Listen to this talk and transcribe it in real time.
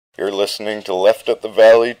You're listening to Left at the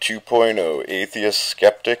Valley 2.0, Atheist,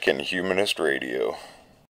 Skeptic, and Humanist Radio.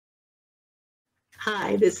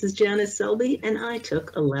 Hi, this is Janice Selby, and I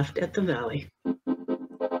took a left at the Valley.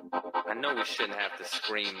 I know we shouldn't have to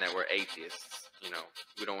scream that we're atheists. You know,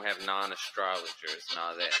 we don't have non-astrologers and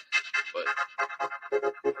all that.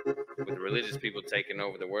 But with religious people taking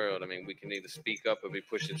over the world, I mean, we can either speak up or be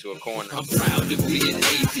pushed into a corner. I'm proud to be an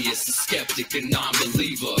atheist, a skeptic, a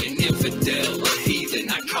non-believer, an infidel, a heathen.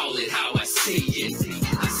 I call it how I see it.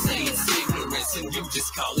 I say it's ignorance and you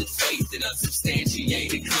just call it faith and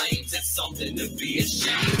unsubstantiated claims. That's something to be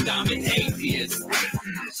ashamed. I'm an atheist.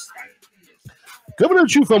 Coming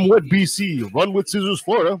at you from Wet BC, Run with Scissors,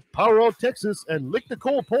 Florida, Power Out, Texas, and Lick the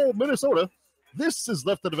Coal Pole, Minnesota, this is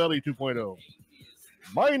Left of the Valley 2.0.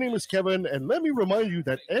 My name is Kevin, and let me remind you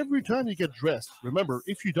that every time you get dressed, remember,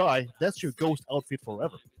 if you die, that's your ghost outfit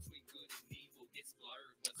forever.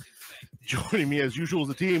 Joining me as usual is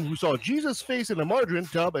the team who saw Jesus' face in a margarine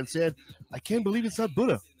tub and said, I can't believe it's not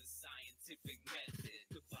Buddha.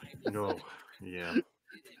 No, yeah.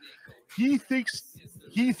 He thinks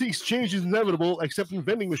change is inevitable, except in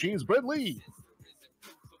vending machines. Brett Lee.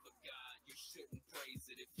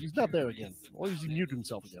 He's not there again. Or is he muted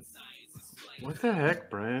himself again? What the heck,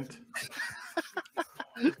 Brent?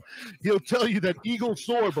 He'll tell you that eagles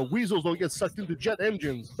soar, but weasels don't get sucked into jet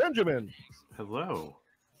engines. Benjamin. Hello.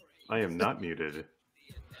 I am not muted.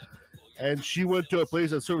 And she went to a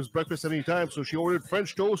place that serves breakfast any time, so she ordered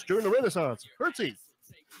French toast during the Renaissance. Hertzie.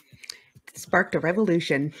 Sparked a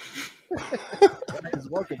revolution.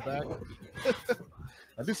 Welcome back.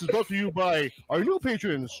 And this is brought to you by our new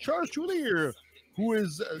patrons, Charles Choulier, who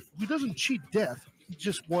doesn't cheat death. He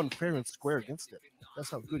just won fair and square against it. That's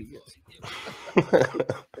how good he is.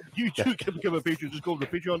 You too can become a patron. Just go to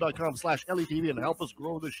patreon.com/LATV and help us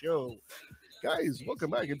grow the show. Guys,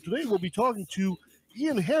 welcome back. And today we'll be talking to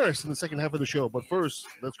Ian Harris in the second half of the show. But first,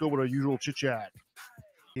 let's go with our usual chit-chat.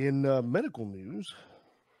 In medical news,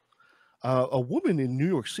 a woman in New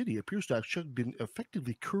York City appears to have been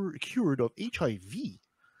effectively cured of HIV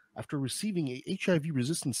after receiving a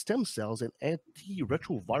HIV-resistant stem cells and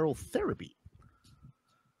antiretroviral therapy.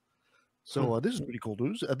 So this is pretty cool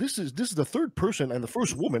news. This is the third person and the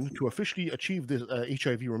first woman to officially achieve this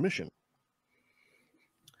HIV remission.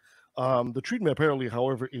 The treatment apparently,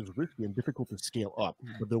 however, is risky and difficult to scale up,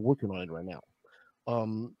 but they're working on it right now.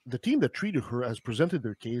 The team that treated her has presented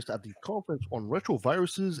their case at the Conference on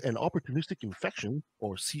Retroviruses and Opportunistic Infection,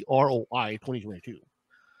 or CROI 2022.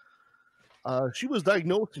 She was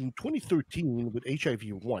diagnosed in 2013 with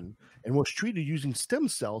HIV-1 and was treated using stem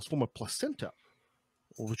cells from a placenta,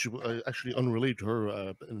 which was actually unrelated to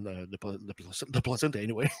her in the placenta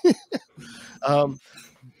anyway.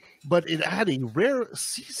 But it had a rare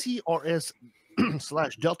CCRS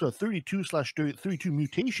 /delta 32/32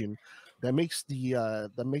 mutation that makes the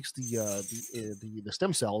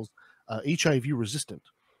stem cells HIV resistant.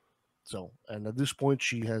 So, and at this point,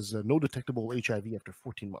 she has no detectable HIV after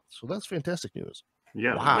 14 months. So that's fantastic news.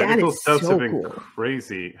 Yeah, wow, medical stuffs so have been cool.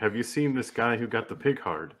 crazy. Have you seen this guy who got the pig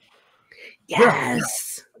heart?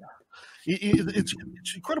 Yes. It's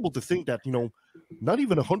incredible to think that, not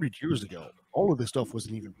even 100 years ago, all of this stuff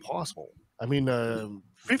wasn't even possible. I mean,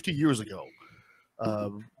 50 years ago,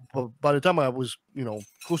 by the time I was,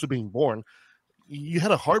 close to being born, you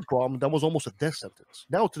had a heart problem that was almost a death sentence.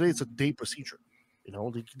 Now, today, it's a day procedure.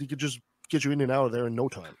 They could just get you in and out of there in no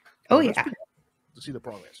time. Oh, yeah. To see the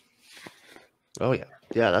progress. Oh, yeah.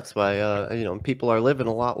 Yeah, that's why, people are living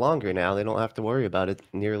a lot longer now. They don't have to worry about it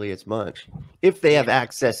nearly as much. If they have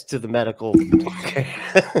access to the medical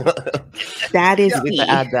That is key. To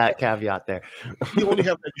add that caveat there. You only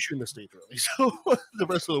have that issue in the States, really. So the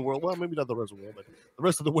rest of the world, well, maybe not the rest of the world, but the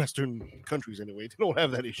rest of the Western countries, anyway, they don't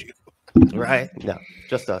have that issue. Right? No,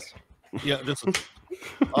 just us. Yeah, just us.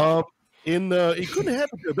 It couldn't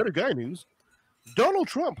happen to a better guy news. Donald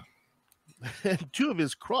Trump and two of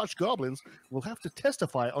his crotch goblins will have to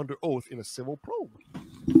testify under oath in a civil probe.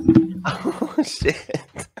 Oh, shit.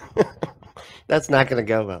 That's not going to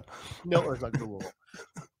go well. No, it's not going to go well.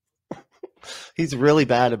 He's really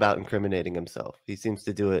bad about incriminating himself. He seems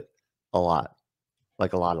to do it a lot.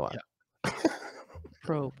 Like a lot. Yeah.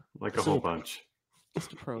 Probe. Like a whole bunch.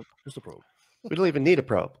 Just a probe. We don't even need a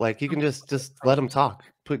probe. Like, you can just let him talk.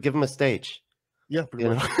 Give him a stage. Yeah, pretty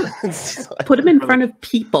much. Put him in front of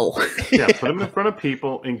people. Yeah, put him in front of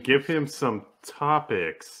people and give him some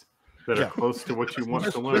topics that are close to what you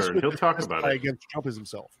want to learn. He'll talk about it. Against Trump is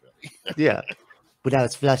himself. Yeah. But I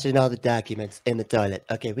was flushing all the documents in the toilet.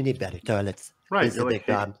 Okay, we need better toilets. Right. This is a big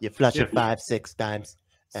problem. You flush it 5-6 times.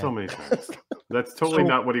 So many times. That's totally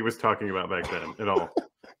not what he was talking about back then at all.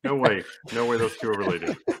 No way. No way those two are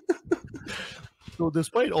related. So,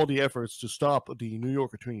 despite all the efforts to stop the New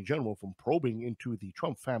York Attorney General from probing into the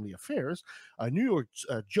Trump family affairs, a New York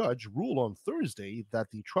judge ruled on Thursday that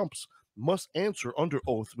the Trumps must answer under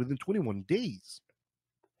oath within 21 days.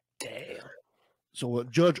 Damn. So,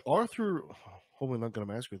 Judge Arthur, hopefully I'm not going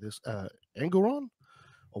to massacre this, Engoron,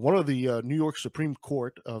 one of the New York Supreme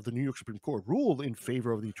Court ruled in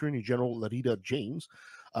favor of the Attorney General Ladida James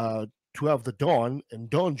to have the Don and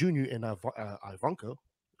Don Jr. and Ivanka,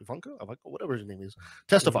 whatever his name is,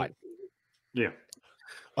 testified. Yeah.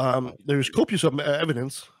 There's copious amount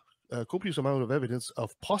of evidence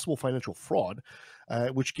of possible financial fraud,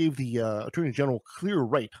 which gave the Attorney General clear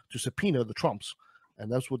right to subpoena the Trumps,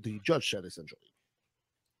 and that's what the judge said essentially.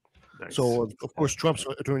 Nice. So, of course, Trump's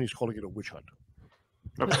attorney is calling it a witch hunt.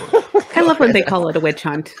 I love when they call it a witch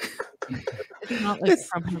hunt. It's not like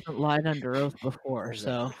Trump hasn't lied under oath before,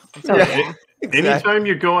 so. Yeah. Exactly. Anytime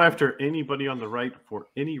you go after anybody on the right for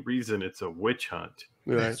any reason, it's a witch hunt.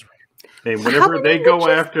 Right. And whenever they go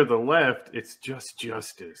after the left, it's just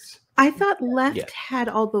justice. I thought left Yeah. had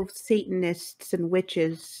all those Satanists and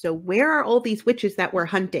witches. So where are all these witches that we're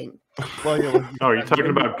hunting? Well, yeah, Oh, you're talking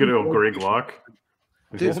about good old Greg Locke?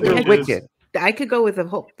 Dude, His they're witches? wicked. I could go with a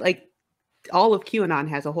whole all of QAnon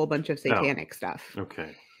has a whole bunch of satanic stuff.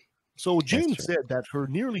 Okay. So James true. said that her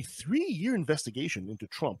nearly 3-year investigation into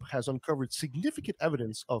Trump has uncovered significant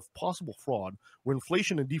evidence of possible fraud where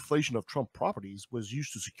inflation and deflation of Trump properties was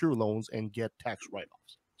used to secure loans and get tax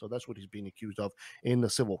write-offs. So that's what he's being accused of in the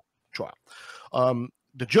civil trial.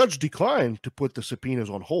 The judge declined to put the subpoenas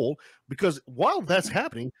on hold because while that's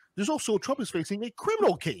happening, there's also Trump is facing a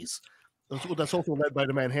criminal case. That's also led by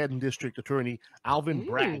the Manhattan District Attorney Alvin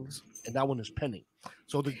Braggs, and that one is pending.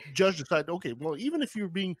 So the judge decided, okay, well, even if you're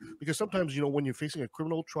because sometimes, when you're facing a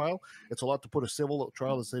criminal trial, it's a lot to put a civil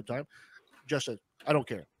trial at the same time. Judge said, I don't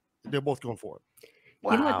care. They're both going forward.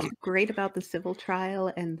 You know what's great about the civil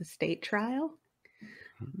trial and the state trial?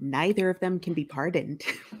 Neither of them can be pardoned.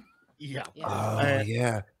 Yeah. Oh,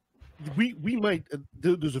 yeah. We might,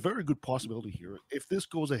 there's a very good possibility here, if this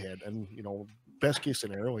goes ahead and, best case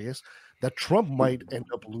scenario is that Trump might end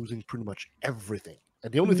up losing pretty much everything.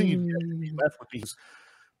 And the only thing he'd left would be his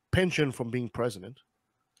pension from being president.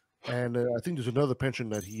 And I think there's another pension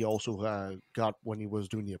that he also got when he was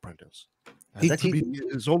doing The Apprentice. And that could be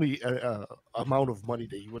his only amount of money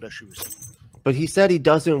that he would actually receive. But he said he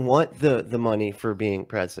doesn't want the money for being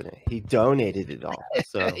president. He donated it all.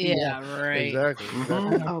 So Yeah, right. Exactly.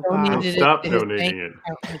 Oh, Donated Stop it to his donating bank it.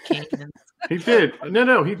 account in Canaan. He did.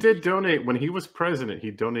 No, he did donate. When he was president, he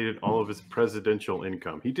donated all of his presidential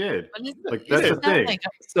income. He did. But it's- Like, that's the it's not thing. like a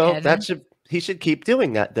so heaven. he should keep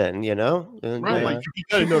doing that then, And, Right. You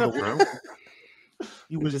gotta know Bro.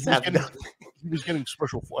 he was Just have getting not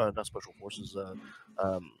special forces,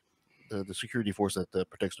 the security force that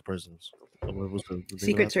protects the presidents. What was the name of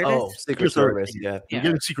Secret that? Service? Oh, Secret Service, yeah. You're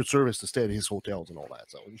getting Secret Service to stay at his hotels and all that.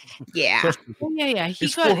 So Yeah. trust me, Well, yeah. He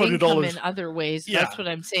It's got income $400. in other ways. Yeah. That's what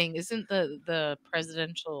I'm saying. Isn't the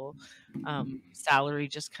presidential salary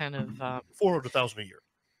just kind of? $400,000 a year.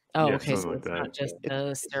 Oh, Yeah, okay. something So like it's that. not just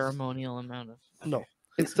a ceremonial amount of. No,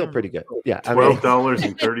 It's still pretty good. Yeah. I mean,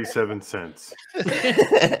 $12.37.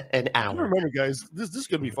 an I hour. remember, guys. This is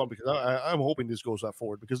gonna be fun because I'm hoping this goes out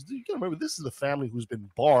forward because you gotta remember this is a family who's been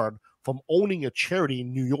barred from owning a charity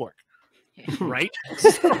in New York, right?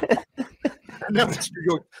 And that was New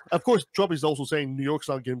York. Of course, Trump is also saying New York's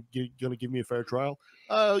not going to give me a fair trial.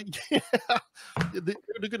 Yeah, they're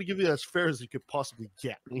going to give you as fair as you could possibly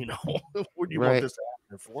get. Where do you want Right. this to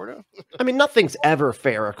happen in Florida? I mean, nothing's ever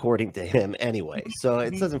fair according to him anyway. So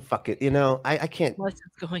it doesn't I can't. Unless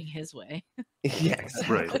it's going his way. Yeah,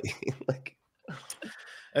 exactly. Like,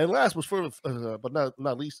 And last but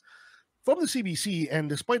not least, from the CBC, and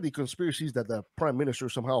despite the conspiracies that the Prime Minister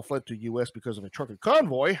somehow fled to U.S. because of a trucker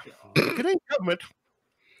convoy, the Canadian government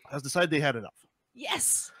has decided they had enough.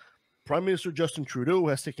 Yes. Prime Minister Justin Trudeau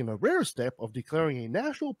has taken a rare step of declaring a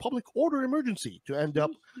national public order emergency to end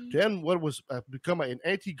what was become an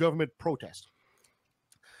anti-government protest.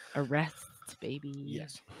 Arrests, baby.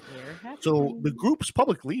 Yes. Where So the group's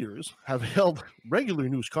public leaders have held regular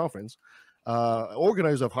news conference.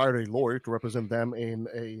 Organizers have hired a lawyer to represent them in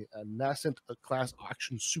a nascent class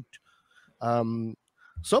action suit.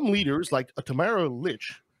 Some leaders, like Tamara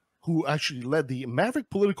Lich, who actually led the Maverick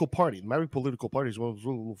Political Party. The Maverick Political Party is one of those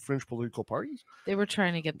little fringe political parties. They were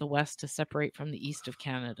trying to get the West to separate from the east of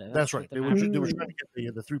Canada. That's right. what They were trying to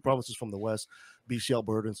get the three provinces from the West, BC,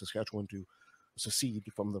 Alberta, and Saskatchewan, to secede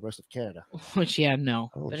from the rest of Canada. Which, no.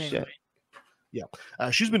 oh, But shit. anyway. Yeah.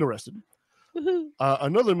 She's been arrested. Woohoo.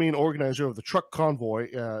 Another main organizer of the truck convoy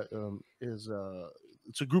is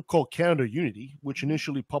it's a group called Canada Unity, which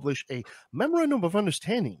initially published a memorandum of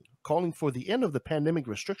understanding calling for the end of the pandemic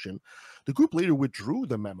restriction. The group later withdrew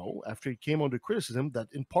the memo after it came under criticism that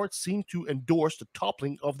in part seemed to endorse the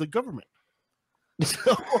toppling of the government.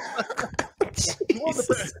 So, we want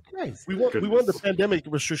the pandemic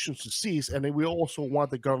restrictions to cease, and then we also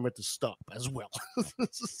want the government to stop as well.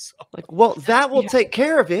 So, well, that will take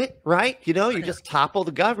care of it, right? You just topple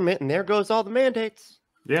the government, and there goes all the mandates.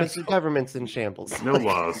 Yes, the government's in shambles. No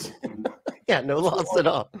laws. Yeah, no laws at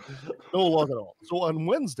all. No laws at all. So on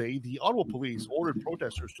Wednesday, the Ottawa police ordered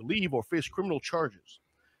protesters to leave or face criminal charges.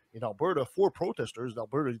 In Alberta, 4 protesters. In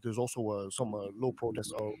Alberta, there's also some low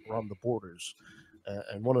protests around the borders.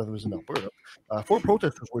 And one of them is in Alberta. 4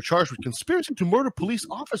 protesters were charged with conspiracy to murder police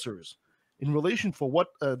officers in relation for what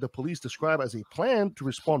the police describe as a plan to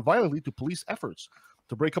respond violently to police efforts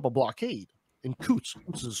to break up a blockade in Coots.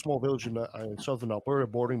 Coots is a small village in southern Alberta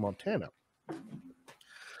bordering Montana.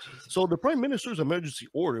 So the Prime Minister's emergency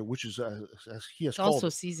order, which is, as he has called... also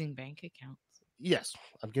seizing bank accounts. Yes,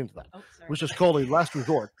 I'm getting to that. Which is called a last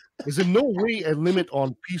resort, is in no way a limit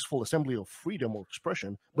on peaceful assembly of freedom or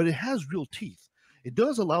expression, but it has real teeth. It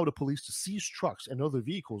does allow the police to seize trucks and other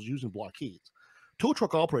vehicles used in blockades. Tow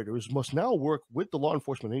truck operators must now work with the law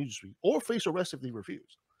enforcement agency or face arrest if they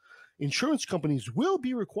refuse. Insurance companies will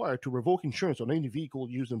be required to revoke insurance on any vehicle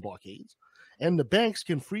used in blockades, and the banks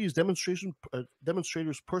can freeze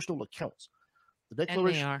demonstrators' personal accounts. The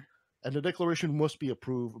declaration must be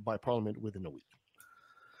approved by Parliament within a week.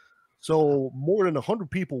 So more than 100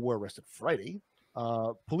 people were arrested Friday.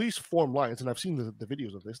 Police formed lines, and I've seen the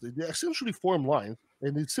videos of this. They essentially formed lines,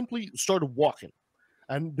 and they simply started walking.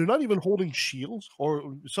 And they're not even holding shields,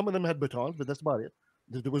 or some of them had batons, but that's about it.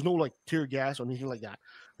 There was no like tear gas or anything like that.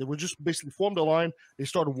 They were just basically formed a line. They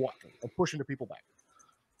started walking and pushing the people back.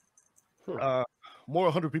 More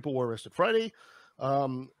 100 people were arrested Friday.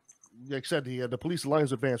 Like I said, the police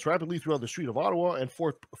lines advanced rapidly throughout the street of Ottawa and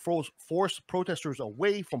forced protesters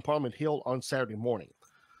away from Parliament Hill on Saturday morning.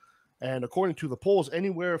 And according to the polls,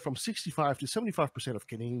 anywhere from 65 to 75% of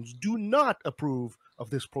Canadians do not approve of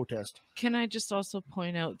this protest. Can I just also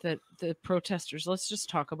point out that the protesters, let's just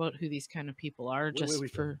talk about who these kind of people are,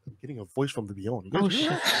 for getting a voice from the beyond. Oh,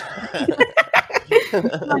 shit.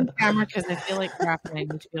 On camera because I feel like crap and I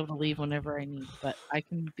need to be able to leave whenever I need, but I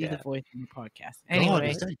can be the voice in the podcast.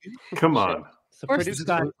 Anyway, come on.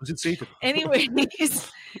 Anyways,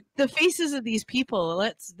 the faces of these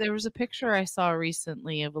people. There was a picture I saw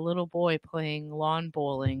recently of a little boy playing lawn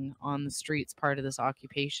bowling on the streets, part of this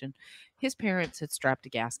occupation. His parents had strapped a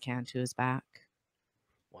gas can to his back.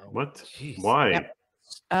 What? Jeez. Why? Yep.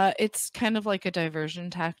 It's kind of like a diversion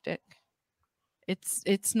tactic.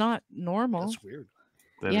 It's not normal. That's weird.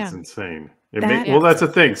 That is insane. That's the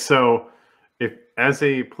thing. So, if as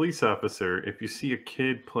a police officer, if you see a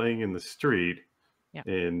kid playing in the street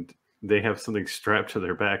and they have something strapped to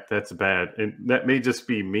their back, that's bad. And that may just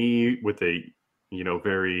be me with a,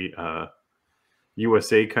 very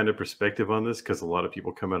USA kind of perspective on this, because a lot of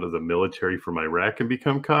people come out of the military from Iraq and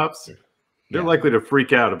become cops. They're likely to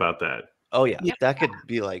freak out about that. Oh yeah, that could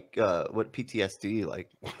be like what PTSD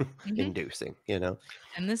inducing,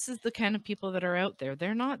 And this is the kind of people that are out there.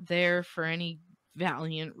 They're not there for any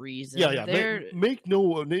valiant reason. Make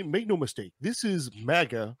no mistake. This is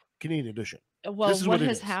MAGA Canadian edition. Well, what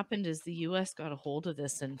has happened is the U.S. got a hold of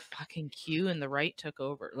this and fucking Q and the right took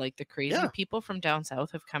over. Like the crazy people from down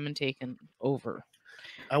south have come and taken over.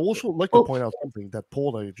 I also like to point out something, that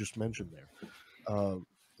poll I just mentioned there.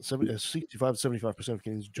 65 to 75% of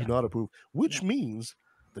Canadians do not approve, which means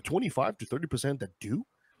the 25 to 30% that do,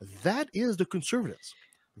 that is the Conservatives.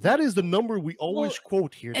 That is the number we always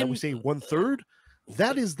quote here, that we say 1/3.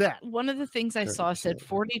 That is that. One of the things I saw said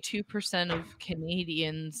 42% of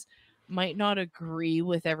Canadians might not agree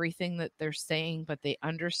with everything that they're saying, but they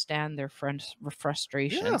understand their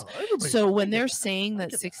frustrations. So when they're saying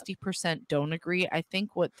that 60% don't agree, I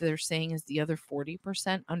think what they're saying is the other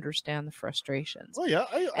 40% understand the frustrations. Oh yeah,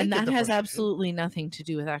 and that has absolutely nothing to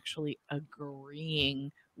do with actually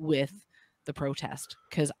agreeing with the protest,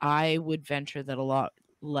 because I would venture that a lot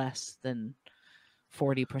less than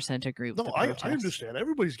 40% agree with the protest. I understand.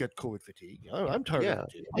 Everybody's got COVID fatigue. I'm tired of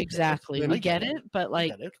it. Exactly. We get it, but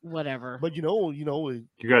whatever. But you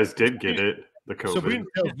guys did get it. The COVID. Sabrina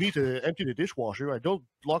tells me to empty the dishwasher. I don't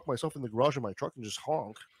lock myself in the garage of my truck and just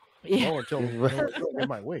honk. Until I get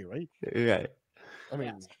my way, right? Right. I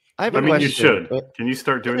mean, you should. Can you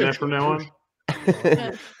start doing that from now on?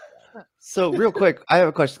 So real quick, I have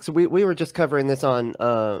a question. So we were just covering this on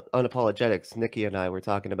Unapologetics. Nikki and I were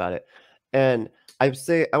talking about it, and I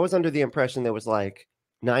was under the impression there was like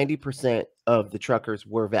 90% of the truckers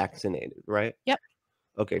were vaccinated, right? Yep.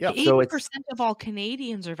 Okay, Yeah. so 80% of all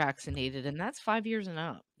Canadians are vaccinated, and that's 5 years and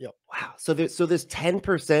up. Yep. Wow. So this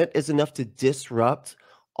 10% is enough to disrupt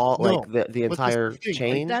all like the but that's the entire thing,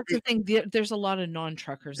 chain. That's the thing. There's a lot of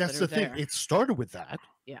non-truckers that That's are the thing. there. It started with that.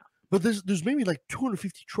 Yeah. But there's maybe like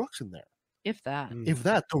 250 trucks in there. If that. If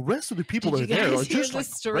that, the rest of the people Did that you are there guys are hear just the like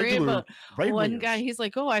story regular about one right-wingers. guy? He's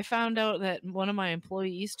like, "Oh, I found out that one of my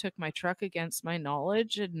employees took my truck against my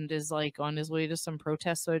knowledge and is like on his way to some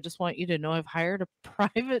protest. So I just want you to know I've hired a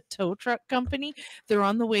private tow truck company. They're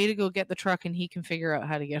on the way to go get the truck, and he can figure out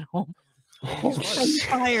how to get home." He's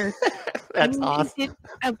fired. That's awesome.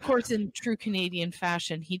 Of course, in true Canadian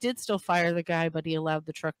fashion, he did still fire the guy, but he allowed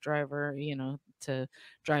the truck driver, to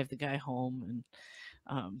drive the guy home.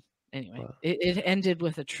 And anyway, it ended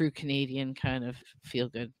with a true Canadian kind of feel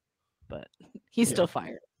good, but he's still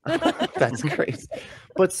fired. That's crazy.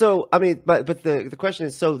 But so I mean, but the question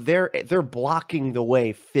is, so they're blocking the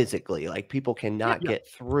way physically, like people cannot get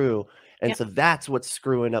through, and so that's what's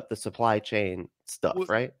screwing up the supply chain stuff,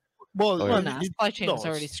 right? Well, supply chain was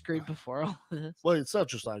already screwed before all of this. Well, it's not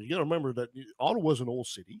just that. You got to remember that Ottawa's an old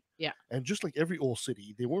city. Yeah. And just like every old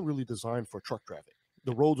city, they weren't really designed for truck traffic.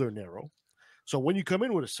 The roads are narrow. So when you come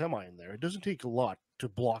in with a semi in there, it doesn't take a lot to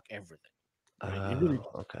block everything. Right?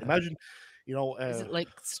 Okay. Imagine, is it like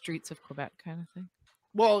streets of Quebec kind of thing?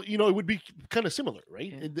 Well, it would be kind of similar,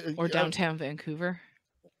 right? Yeah. Or downtown Vancouver.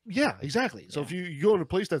 Yeah, exactly. So if you go in a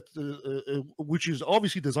place that which is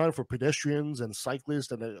obviously designed for pedestrians and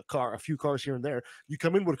cyclists and a few cars here and there, you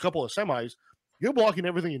come in with a couple of semis, you're blocking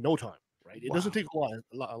everything in no time, right? It doesn't take a lot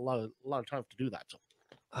of time to do that. So,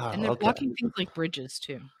 and they're blocking things like bridges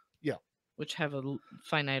too. Yeah, which have a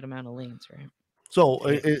finite amount of lanes, right? So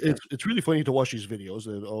it's really funny to watch these videos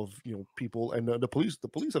of people, and the police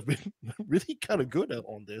have been really kind of good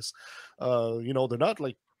on this. They're not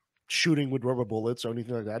like shooting with rubber bullets or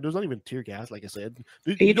anything like that. There's not even tear gas, like I said.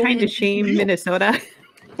 Are you trying to shame Minnesota?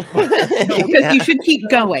 Because you should keep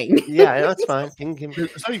going. Yeah, that's fine.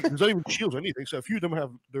 There's not even shields or anything. So a few of them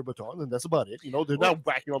have their batons, and that's about it. They're not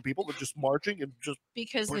whacking on people. They're just marching and just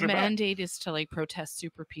because the mandate is to like protest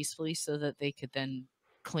super peacefully, so that they could then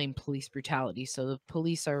claim police brutality. So the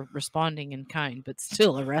police are responding in kind, but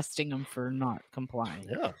still arresting them for not complying.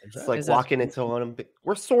 Yeah, exactly. It's like walking into one of them.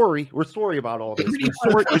 We're sorry about all this. We're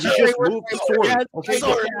sorry. Would you just move? Sorry. Okay.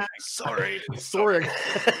 Sorry.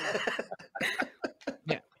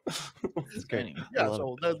 Yeah. That's great. Yeah.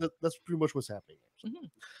 So that's pretty much what's happening. Mm-hmm.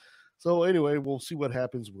 So anyway, we'll see what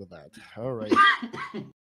happens with that. All right.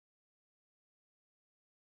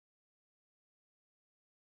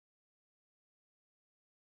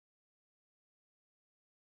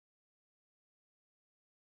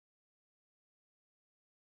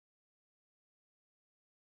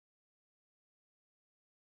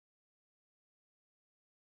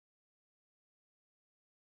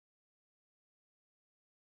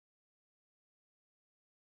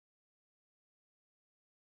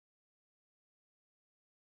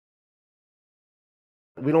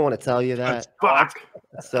 We don't want to tell you that. Fuck.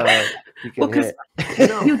 So you can hit.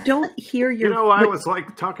 You don't hear your. I was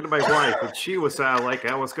like talking to my wife, and she was like,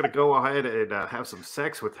 I was gonna go ahead and have some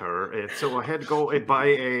sex with her, and so I had to go and buy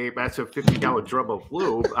a massive 50-gallon drum of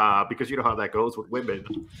lube because you know how that goes with women.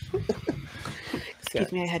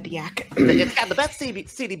 Excuse me, I had to yak. It's got the best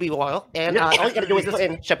CDB oil, and all you gotta do is put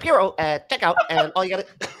in Shapiro at checkout, and all you gotta.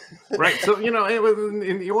 Right, so in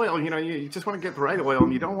the oil, you just want to get the right oil,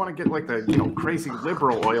 and you don't want to get like the crazy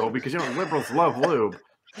liberal oil because liberals love lube.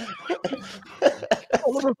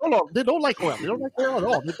 They don't like oil. They don't like oil at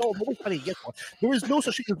all. Nobody's trying to get one. There is no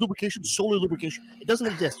such thing as lubrication, solar lubrication. It doesn't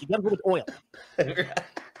exist. You got to go with oil.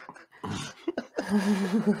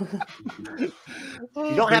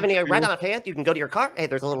 You don't have any right on hand. You can go to your car. Hey,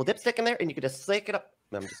 there's a little dipstick in there, and you can just stick it up.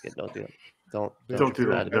 No, I'm just kidding. Don't do it. Don't do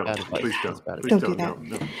that. No, please don't. Don't do that.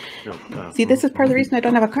 No. See, this is part of the reason I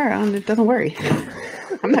don't have a car. It doesn't worry.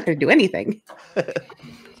 I'm not going to do anything.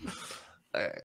 All right.